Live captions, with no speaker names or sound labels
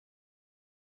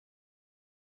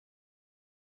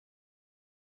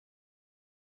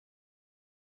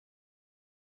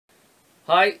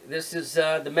Hi, this is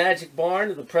the Magic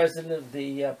Barn, the president of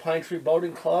the Pine Tree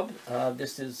Boating Club.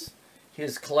 This is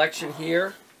his collection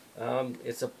here.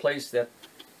 It's a place that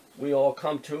we all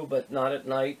come to, but not at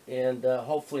night, and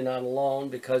hopefully not alone,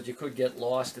 because you could get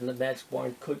lost and the Magic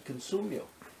Barn could consume you.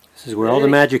 This is where all the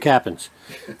magic happens.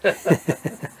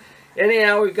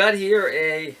 Anyhow, we've got here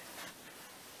a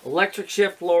electric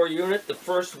shift blower unit, the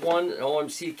first one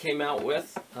OMC came out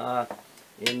with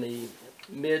in the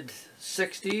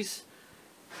mid-60s.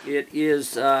 It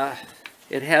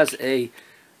has a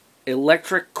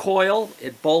electric coil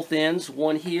at both ends,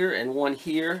 one here and one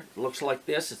here. It looks like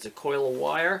this. It's a coil of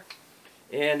wire,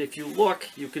 and if you look,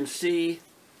 you can see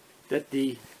that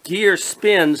the gear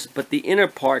spins, but the inner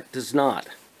part does not.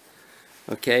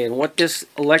 Okay, and what this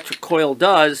electric coil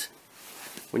does,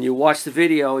 when you watch the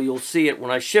video, you'll see it. When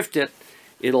I shift it,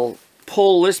 it'll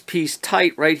pull this piece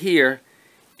tight right here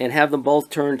and have them both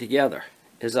turn together,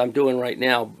 as I'm doing right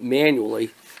now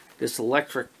manually. This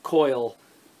electric coil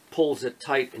pulls it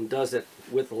tight and does it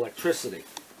with electricity.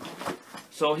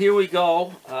 So here we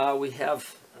go. We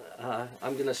have,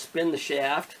 I'm going to spin the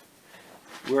shaft.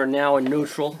 We're now in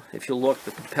neutral. If you look, the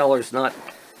propeller's not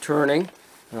turning,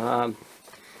 and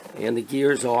the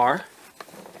gears are.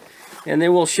 And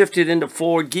then we'll shift it into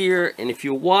forward gear, and if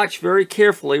you watch very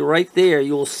carefully right there,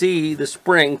 you'll see the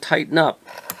spring tighten up.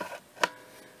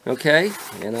 Okay,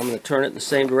 and I'm going to turn it in the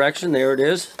same direction. There it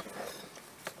is.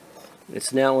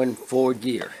 It's now in forward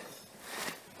gear.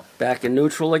 Back in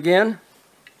neutral again.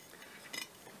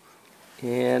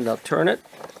 And I'll turn it.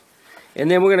 And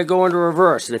then we're going to go into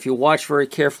reverse. And if you watch very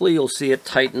carefully, you'll see it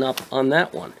tighten up on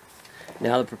that one.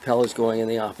 Now the propeller is going in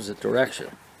the opposite direction.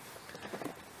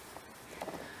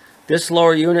 This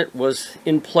lower unit was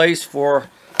in place for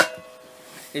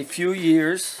a few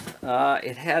years.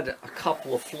 It had a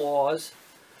couple of flaws.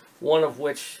 One of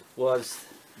which was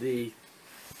the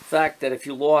fact that if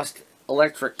you lost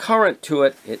electric current to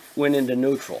it, it went into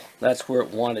neutral. That's where it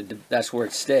wanted to, that's where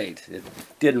it stayed. It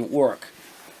didn't work,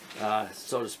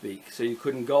 so to speak. So you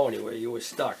couldn't go anywhere. You were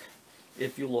stuck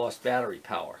if you lost battery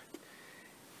power.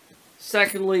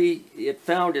 Secondly, it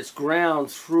found its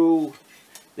ground through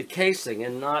the casing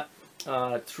and not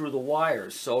through the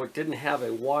wires. So it didn't have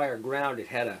a wire ground. It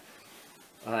had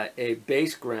a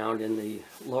base ground in the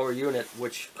lower unit,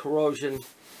 which corrosion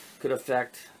could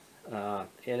affect,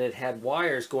 and it had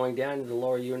wires going down to the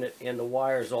lower unit, and the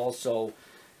wires also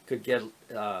could get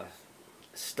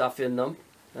stuff in them,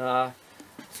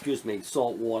 excuse me,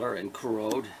 salt water, and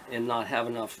corrode, and not have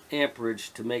enough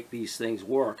amperage to make these things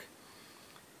work.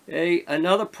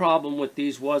 Another problem with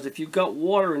these was if you got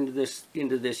water into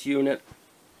this unit,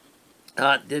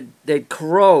 they'd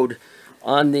corrode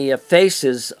on the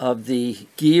faces of the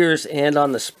gears and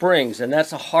on the springs, and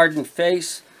that's a hardened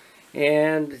face,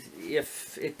 and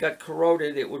if it got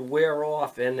corroded, it would wear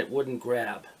off and it wouldn't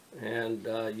grab, and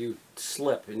you'd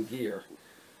slip in gear.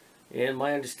 And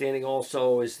my understanding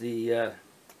also is the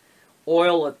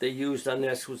oil that they used on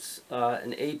this was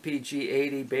an APG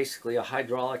 80, basically a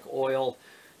hydraulic oil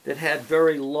that had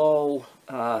very low,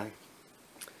 had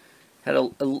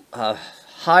a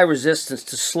high resistance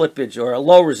to slippage, or a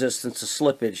low resistance to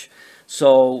slippage,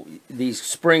 so these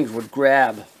springs would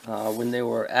grab when they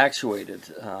were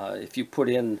actuated. If you put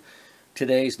in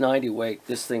today's 90 weight,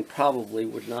 this thing probably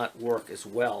would not work as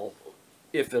well,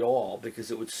 if at all, because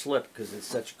it would slip because it's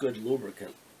such good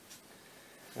lubricant.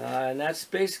 And that's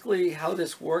basically how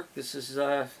this worked. This is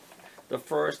the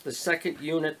second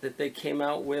unit that they came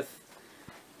out with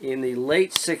in the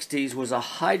late 60s was a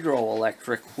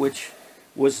hydroelectric, which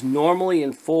was normally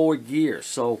in forward gear.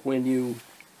 So when you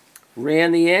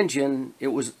ran the engine, it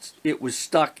was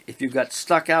stuck. If you got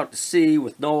stuck out to sea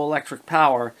with no electric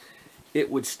power, it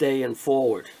would stay in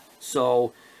forward.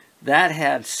 So that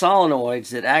had solenoids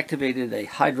that activated a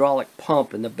hydraulic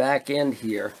pump in the back end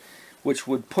here, which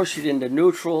would push it into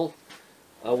neutral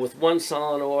with one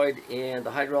solenoid, and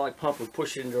the hydraulic pump would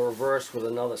push it into reverse with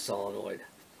another solenoid.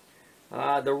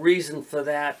 The reason for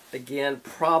that, again,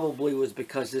 probably was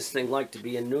because this thing liked to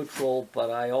be in neutral, but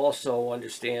I also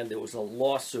understand there was a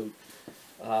lawsuit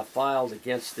filed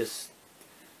against this.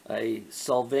 A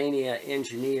Sylvania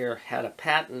engineer had a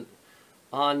patent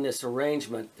on this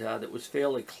arrangement that was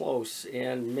fairly close,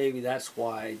 and maybe that's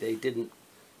why they didn't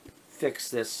fix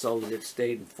this so that it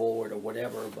stayed in forward or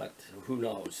whatever, but who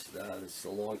knows. It's a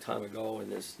long time ago,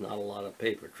 and there's not a lot of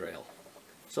paper trail.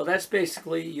 So that's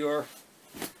basically your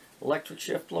electric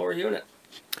shift blower unit.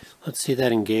 Let's see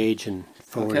that engage and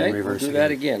forward and reverse. Okay, we'll do that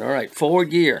again. All right,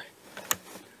 forward gear.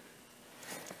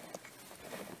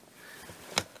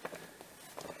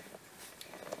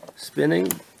 Spinning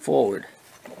forward.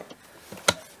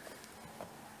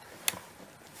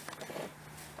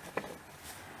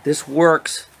 This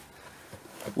works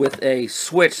with a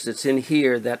switch that's in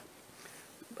here that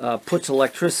puts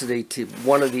electricity to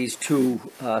one of these two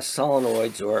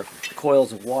solenoids or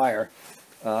coils of wire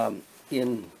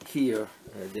in here.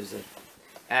 There's an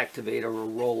activator or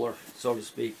roller, so to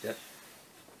speak,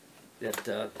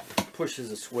 that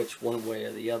pushes a switch one way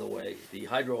or the other way. The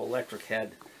hydroelectric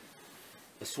had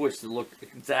a switch that looked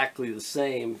exactly the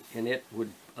same, and it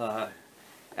would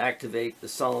activate the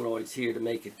solenoids here to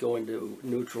make it go into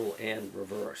neutral and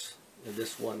reverse. And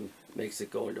this one makes it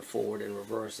go into forward and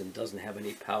reverse and doesn't have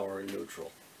any power in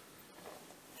neutral.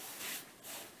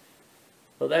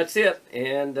 So that's it,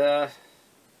 and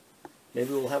maybe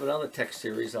we'll have another tech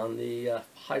series on the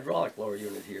hydraulic lower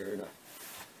unit here in a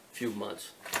few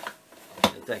months.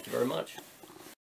 And thank you very much.